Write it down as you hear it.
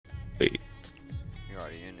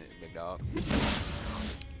dog.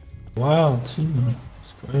 Wow, too.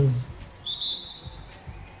 It's crazy.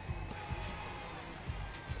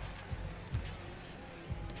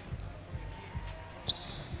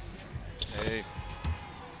 Hey.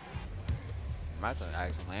 I'm about to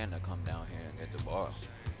ask Land to come down here and get the ball.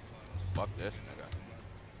 Fuck this nigga.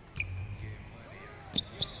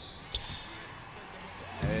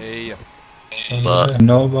 Hey. But you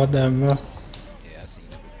know about that, bro? Yeah, I've seen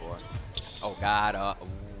it before. Oh God. Ooh.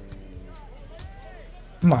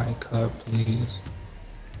 My cut, please.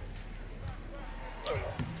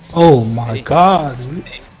 Oh my God.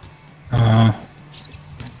 Oh,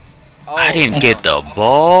 I didn't get the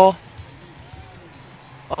ball.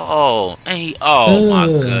 Oh, hey, oh my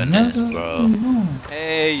goodness, bro.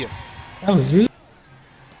 Hey. That was you.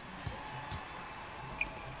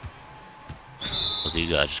 You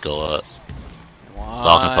guys just go up.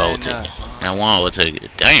 One. Will take it. And one will take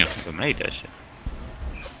it. Damn, I made that shit.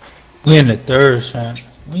 We in the third shot.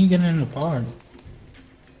 When you getting in the party?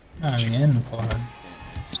 Not even in the party.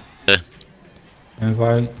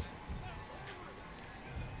 Invite.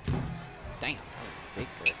 Damn. Big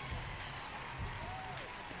boy.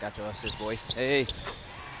 Got your assist, boy. Hey.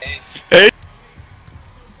 Hey.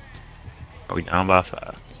 Are we down by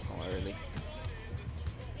 5? Going early.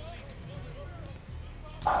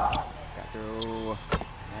 Got through. On.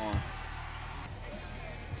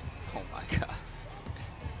 Oh my God.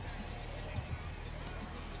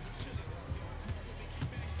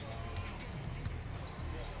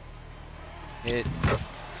 Hit.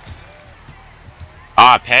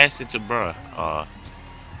 I passed it to bruh. Oh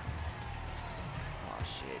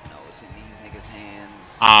shit, no, it's in these niggas'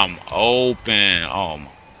 hands. I'm open. Oh my.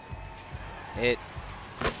 Hit.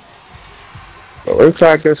 Oh, let's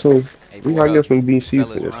try to get some. Hey, We gotta get some BC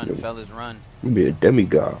fellas, for this run, nigga. fellas, run. You be a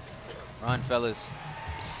demigod. Run, fellas.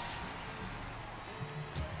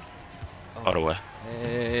 All the way.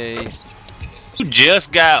 Hey. You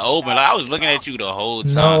just got open. Like, I was looking at you the whole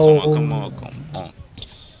time. No. So come on.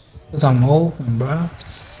 Cause I'm open, bro.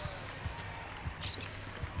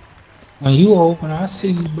 When you open, I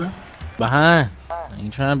see you, bro. Behind. I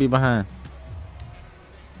ain't trying to be behind.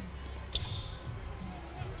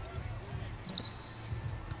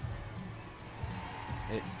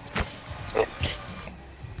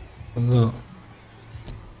 Look.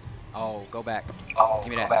 Oh, go back. Give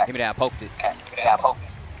me that. Give me that. I poked it.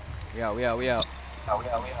 We out. We out.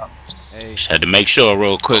 Hey. Just had to make sure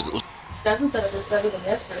real quick. Jasmine said it was better than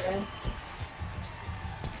yesterday.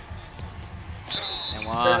 And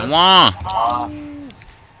one.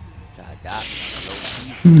 Try to dot me on the low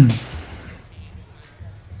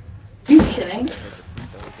key. You kidding? Hit the free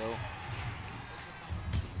throw though.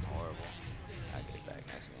 Shooting horrible. I get it back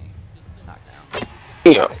next game. Knockdown.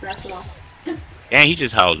 Yeah. Scratch it off. Dang, he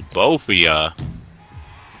just housed both of y'all.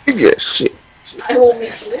 You get shit. I will be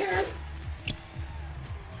clear.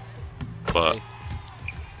 But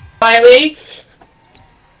Hey. Riley.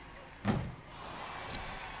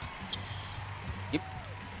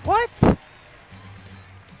 What?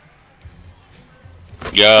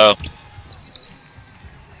 yo,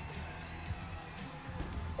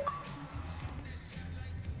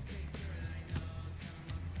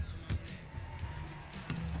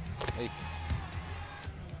 Hey.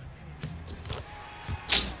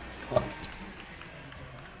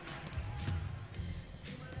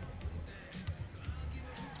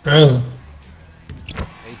 Bro.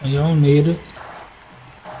 Hey. You don't need it.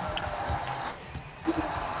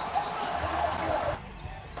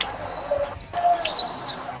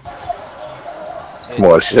 Come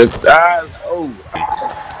on, shit. Oh.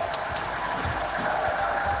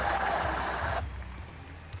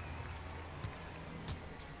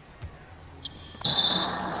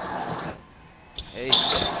 Hey.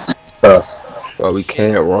 Bro, we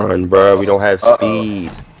can't run, bro. We don't have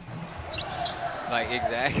speed. Like,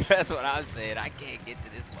 exactly. That's what I'm saying. I can't get to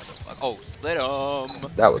this motherfucker. Oh, split him.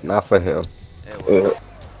 That was not for him. It was.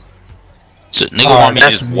 so nigga Oh, want me to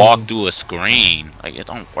that's just me. walk through a screen. Like, it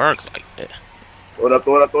don't work like that. Throw it up.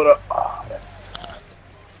 Oh, that's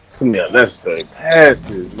too many unnecessary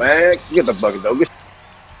passes, man. Get the bucket, though.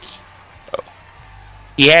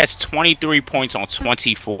 He has 23 points on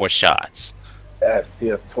 24 shots. Yes, he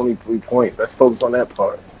has 23 points. Let's focus on that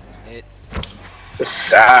part. Hit. Good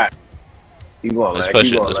shot. Keep going, Let's man. push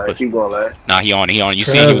Keep it, going, let's man. push Keep going, man. Nah, he on. You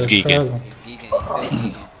see he was geeking. Trevor. He's geeking. He's still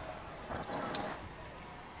geeking.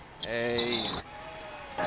 Hey.